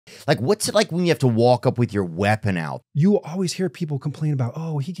Like, what's it like when you have to walk up with your weapon out? You always hear people complain about,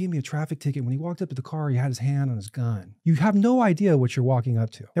 oh, he gave me a traffic ticket. When he walked up to the car, he had his hand on his gun. You have no idea what you're walking up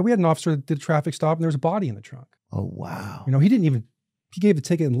to. Yeah, we had an officer that did a traffic stop and there was a body in the trunk. Oh, wow. You know, he gave the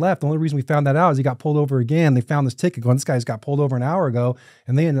ticket and left. The only reason we found that out is he got pulled over again. They found this ticket going, this guy's got pulled over an hour ago,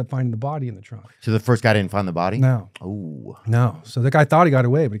 and they ended up finding the body in the trunk. So the first guy didn't find the body? No. Oh. No. So the guy thought he got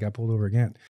away, but he got pulled over again.